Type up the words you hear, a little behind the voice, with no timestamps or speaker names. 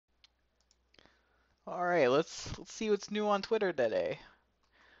All right, let's see what's new on Twitter today.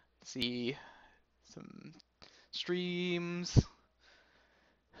 See some streams,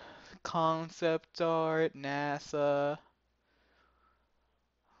 concept art, NASA.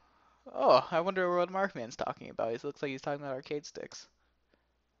 Oh, I wonder what Markman's talking about. It looks like he's talking about arcade sticks.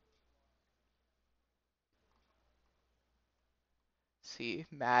 See,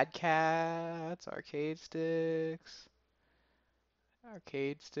 Mad Cats, arcade sticks,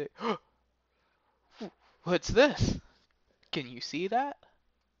 arcade stick. What's this? Can you see that?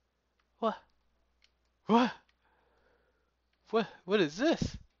 What? What? What is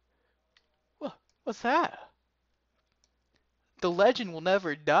this? What's that? The legend will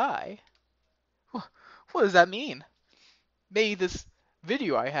never die. What, what does that mean? Maybe this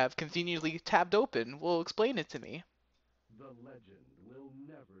video I have conveniently tabbed open will explain it to me. The legend will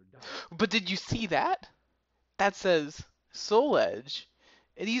never die. But did you see that? That says Soul Edge.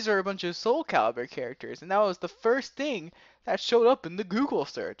 And these are a bunch of Soulcalibur characters, and that was the first thing that showed up in the Google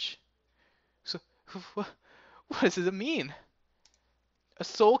search. So, what does it mean? A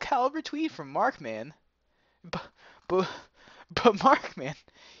Soulcalibur tweet from Markman? But, but, but Markman,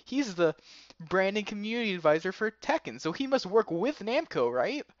 he's the branding community advisor for Tekken, so he must work with Namco,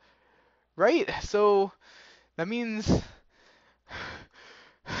 right? Right? So that means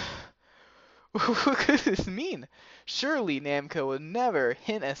what could this mean? Surely Namco would never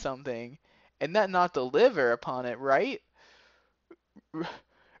hint at something and then not deliver upon it, right?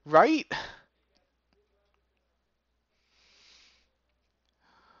 Right?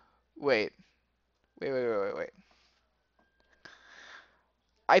 Wait, wait.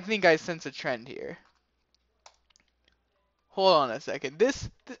 I think I sense a trend here. Hold on a second. This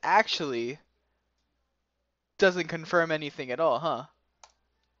actually doesn't confirm anything at all, huh?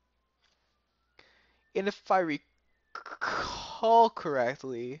 And if I recall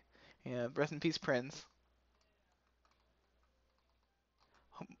correctly, yeah, rest in peace, Prince.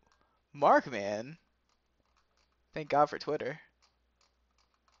 Markman, thank God for Twitter.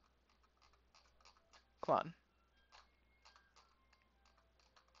 Come on.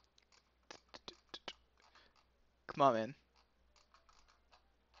 Come on, man.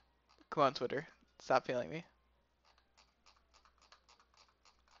 Come on, Twitter. Stop failing me.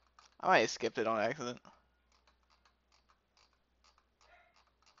 I might have skipped it on accident.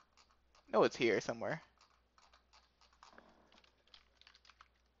 No, it's here somewhere.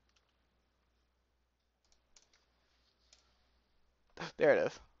 There it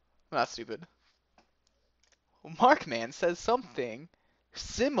is. I'm not stupid. Well, Markman says something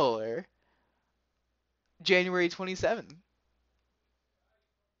similar January 27th.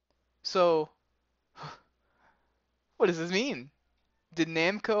 So, what does this mean? Did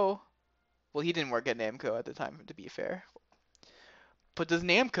Namco... Well, he didn't work at Namco at the time, to be fair. But does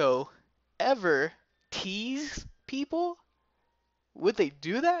Namco ever tease people? Would they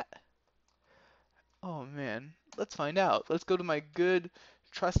do that? Oh man, let's find out. Let's go to my good,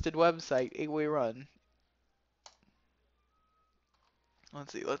 trusted website, 8-Way Run.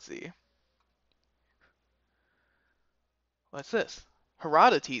 Let's see. What's this?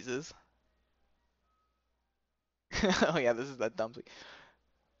 Harada teases. Oh yeah, this is that dumb tweet.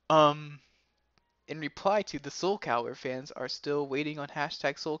 Um, in reply to the Soulcalibur fans are still waiting on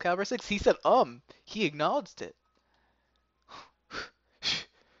hashtag Soulcalibur6. He said he acknowledged it.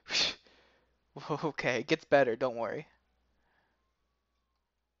 Okay, it gets better, don't worry.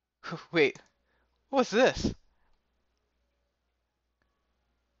 Wait, what's this?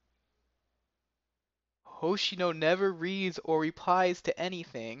 Hoshino never reads or replies to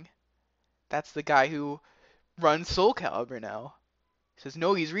anything. That's the guy who runs Soulcalibur now. He says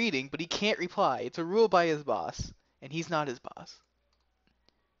no, he's reading, but he can't reply. It's a rule by his boss, and he's not his boss.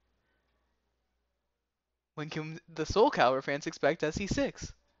 When can the Soulcalibur fans expect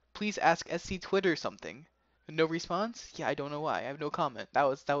SC6? Please ask SC Twitter something. No response? Yeah, I don't know why. I have no comment. That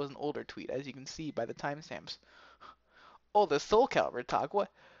was an older tweet, as you can see by the timestamps. Oh, the Soulcalibur talk.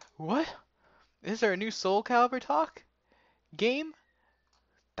 What? What? Is there a new Soulcalibur talk game?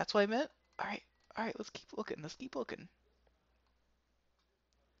 That's what I meant. All right. Let's keep looking. Let's keep looking.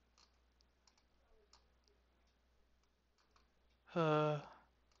 Uh,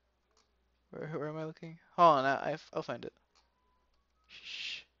 where am I looking? Hold on, I'll find it.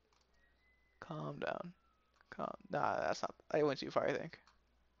 Shh. Calm down. Calm. Nah, that's not. I went too far, I think.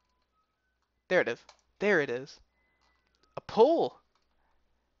 There it is. There it is. A poll.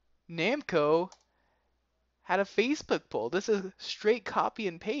 Namco had a Facebook poll. This is straight copy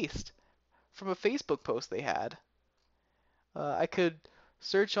and paste from a Facebook post they had. I could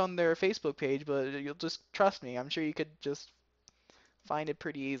search on their Facebook page, but you'll just trust me. I'm sure you could just find it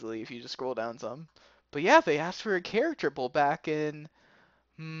pretty easily if you just scroll down some. But yeah, they asked for a character bull back in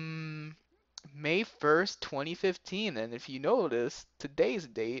May 1st, 2015, and if you notice, today's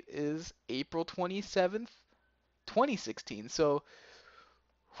date is April 27th, 2016. So,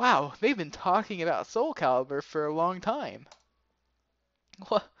 wow, they've been talking about Soul Calibur for a long time.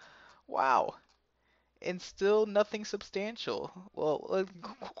 Wow, and still nothing substantial. Well,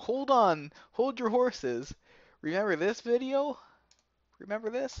 hold on, hold your horses. Remember this video? Remember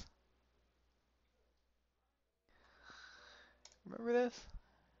this? Remember this?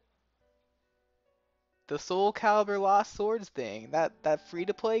 The Soul Calibur Lost Swords thing, that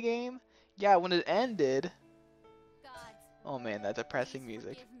free-to-play game? Yeah, when it ended, oh man, that depressing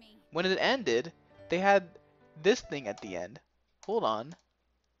music. When it ended, they had this thing at the end. Hold on.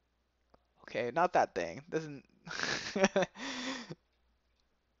 Okay, not that thing. Doesn't. Hmm.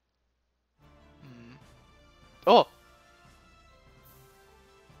 Oh.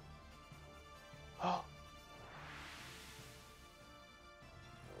 Oh.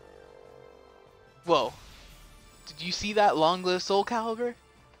 Whoa. Did you see that Long Live Soul Calibur?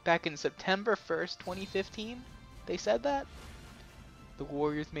 Back in September 1st, 2015? They said that? The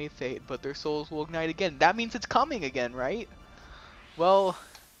warriors may fade, but their souls will ignite again. That means it's coming again, right? Well,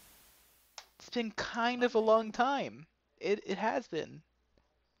 it's been kind of a long time. It has been.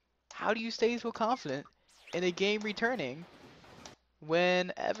 How do you stay so confident in a game returning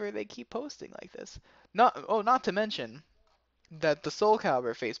whenever they keep posting like this? Not to mention that the Soul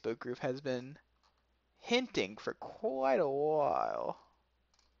Calibur Facebook group has been hinting for quite a while.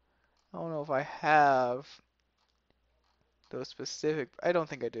 I don't know if I have those specific. I don't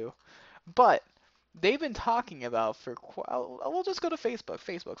think I do. But they've been talking about for quite. We'll just go to Facebook.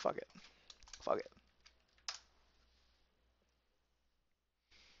 Facebook, fuck it. Fuck it.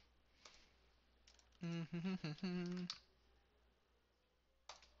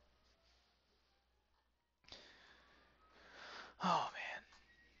 Oh man.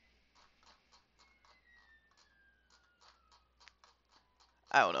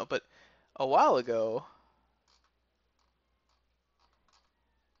 I don't know, but a while ago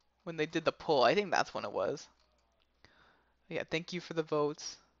when they did the poll, I think that's when it was. Yeah, thank you for the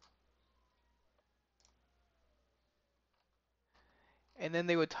votes. And then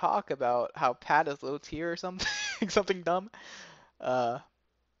they would talk about how Pat is low tier or something, something dumb. Uh,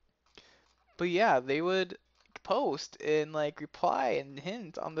 but yeah, they would post and like reply and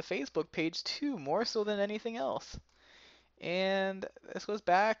hint on the Facebook page too, more so than anything else. And this was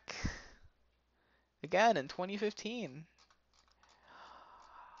back again in 2015.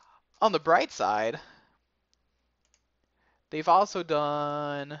 On the bright side, they've also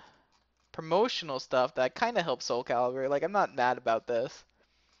done promotional stuff that kind of helps Soul Calibur. Like, I'm not mad about this.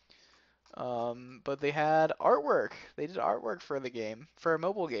 But they had artwork. They did artwork for the game, for a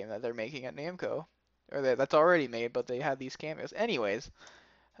mobile game that they're making at Namco, or that's already made. But they had these cameos. Anyways,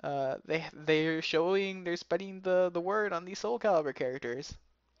 they're spreading the word on these Soul Calibur characters.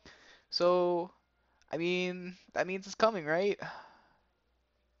 So I mean that means it's coming, right?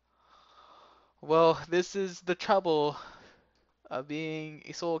 Well, this is the trouble of being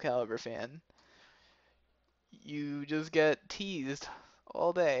a Soul Calibur fan. You just get teased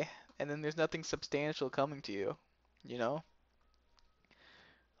all day, and then there's nothing substantial coming to you. You know?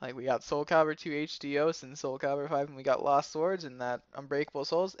 Like we got Soul Calibur 2 HDO and Soul Calibur 5, and we got Lost Swords and that Unbreakable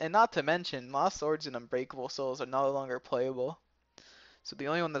Souls. And not to mention, Lost Swords and Unbreakable Souls are no longer playable. So the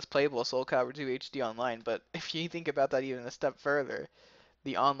only one that's playable is Soul Calibur 2 HD Online. But if you think about that even a step further,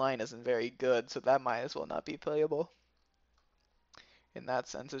 the online isn't very good, so that might as well not be playable. In that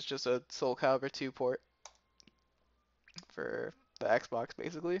sense, it's just a Soul Calibur 2 port for the Xbox,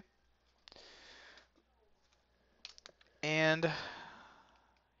 basically. And,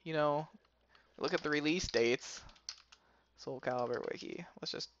 you know, look at the release dates. Soul Calibur Wiki.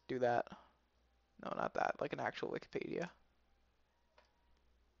 Let's just do that. No, not that. Like an actual Wikipedia.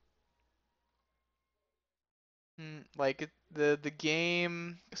 Like the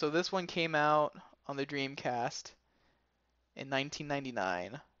game. So this one came out on the Dreamcast in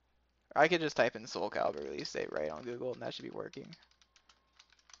 1999. Or I could just type in Soul Calibur release date right on Google, and that should be working.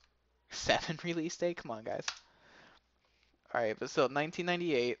 7 release date? Come on, guys. All right, but still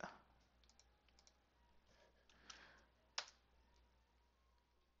 1998.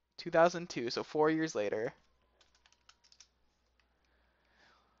 2002, so 4 years later.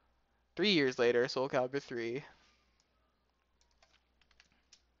 3 years later, Soul Calibur 3.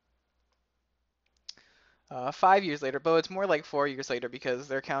 5 years later, but it's more like 4 years later because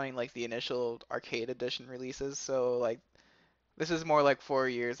they're counting like the initial arcade edition releases. So like this is more like 4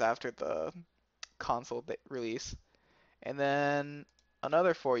 years after the console release. And then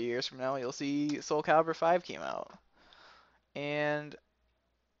another 4 years from now, you'll see Soul Calibur 5 came out. And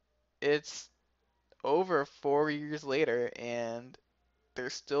it's over 4 years later, and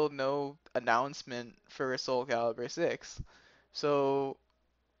there's still no announcement for Soul Calibur 6. So,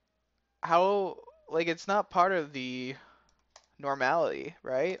 how, like, it's not part of the normality,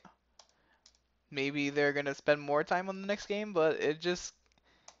 right? Maybe they're gonna spend more time on the next game, but it's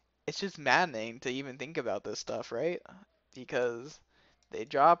just maddening to even think about this stuff, right? Because they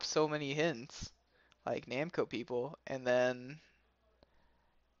drop so many hints, like Namco people, and then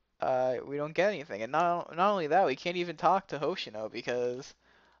we don't get anything. And not only that, we can't even talk to Hoshino because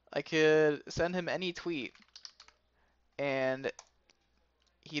I could send him any tweet and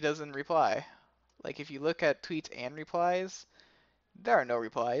he doesn't reply. Like if you look at tweets and replies, there are no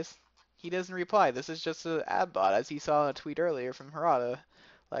replies. He doesn't reply. This is just an ad bot, as he saw in a tweet earlier from Harada.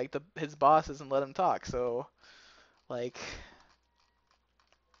 Like his boss doesn't let him talk, so like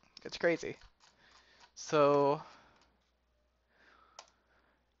it's crazy. So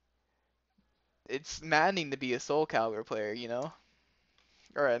it's maddening to be a Soul Calibur player, you know,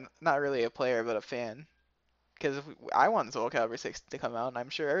 or not really a player, but a fan. Because I want Soul Calibur 6 to come out, and I'm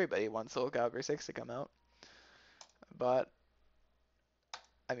sure everybody wants Soul Calibur 6 to come out. But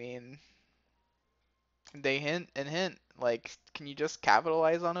I mean, they hint and hint. Like, can you just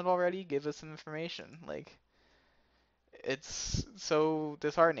capitalize on it already? Give us some information. Like, it's so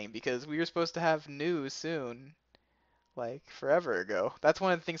disheartening because we were supposed to have news soon, like forever ago. That's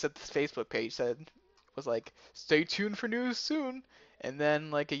one of the things that this Facebook page said was like, stay tuned for news soon. And then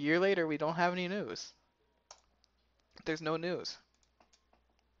like a year later, we don't have any news. There's no news.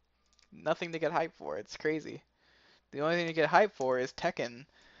 Nothing to get hyped for. It's crazy. The only thing to get hyped for is Tekken.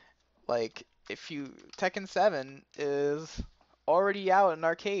 Like, if you Tekken 7 is already out in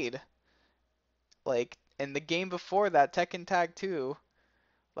arcade. Like, and the game before that, Tekken Tag 2,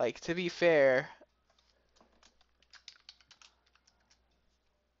 like to be fair,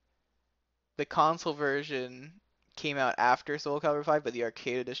 the console version came out after Soul Calibur 5, but the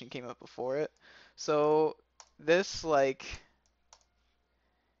arcade edition came out before it. So this like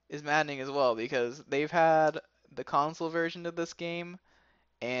is maddening as well because they've had the console version of this game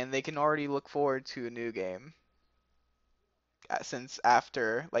and they can already look forward to a new game since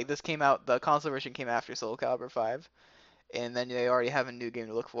after like this came out, the console version came after Soul Calibur 5, and then they already have a new game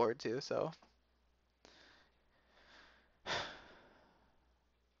to look forward to. So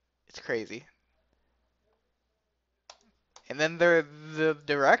it's crazy. And then the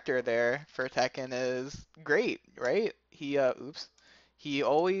director there for Tekken is great, right? He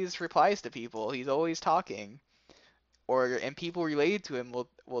always replies to people. He's always talking, or and people related to him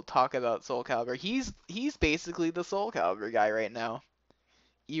will talk about Soul Calibur. He's basically the Soul Calibur guy right now,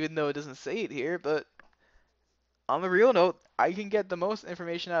 even though it doesn't say it here. But on the real note, I can get the most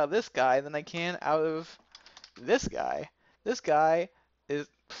information out of this guy than I can out of this guy. This guy is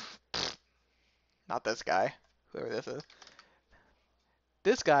not this guy, whoever this is.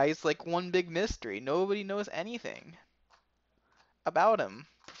 This guy is like one big mystery. Nobody knows anything about him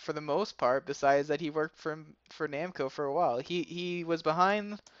for the most part, besides that he worked for Namco for a while. He was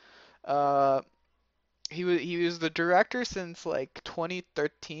behind. Uh, he was the director since like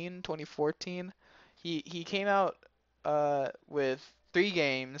 2013, 2014. He came out with three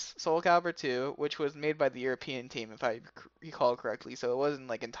games: Soul Calibur 2, which was made by the European team, if I recall correctly, so it wasn't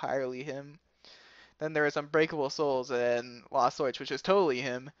like entirely him. Then there was Unbreakable Souls and Lost Orcs, which was totally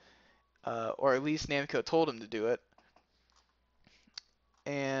him, or at least Namco told him to do it.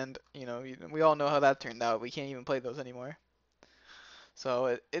 And you know we all know how that turned out. We can't even play those anymore.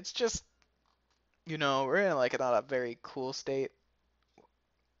 So it's just we're in like not a very cool state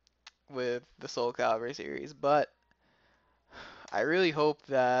with the Soul Calibur series, but I really hope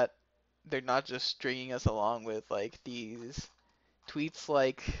that they're not just stringing us along with like these tweets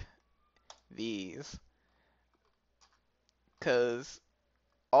like these, because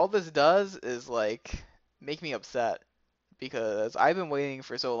all this does is like make me upset because I've been waiting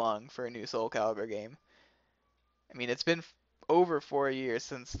for so long for a new Soul Calibur game. I mean, it's been over 4 years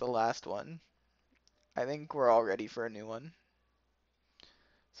since the last one. I think we're all ready for a new one.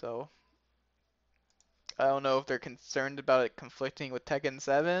 So I don't know if they're concerned about it conflicting with Tekken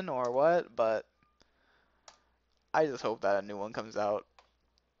 7 or what, but I just hope that a new one comes out.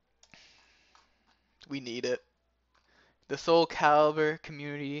 We need it. The Soul Calibur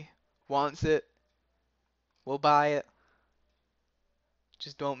community wants it. We'll buy it.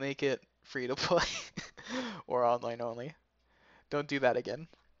 Just don't make it free to play or online only. Don't do that again.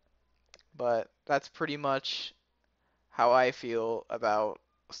 But that's pretty much how I feel about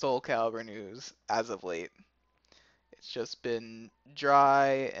Soul Calibur news as of late. It's just been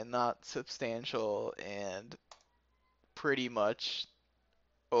dry and not substantial and pretty much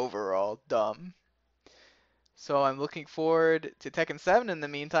overall dumb. So I'm looking forward to Tekken 7 in the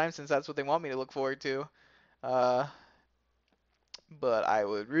meantime, since that's what they want me to look forward to. Uh, but I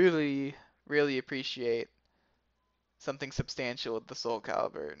would really, really appreciate something substantial with the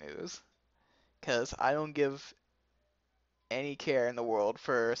Soulcalibur news, because I don't give any care in the world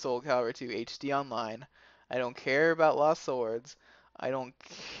for Soulcalibur 2 HD Online. I don't care about Lost Swords. I don't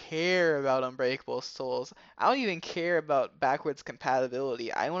care about Unbreakable Souls. I don't even care about backwards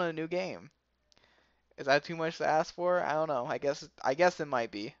compatibility. I want a new game. Is that too much to ask for? I don't know. I guess it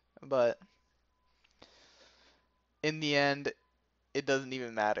might be, but in the end, it doesn't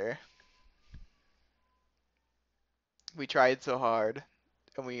even matter. We tried so hard,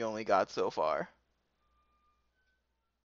 and we only got so far.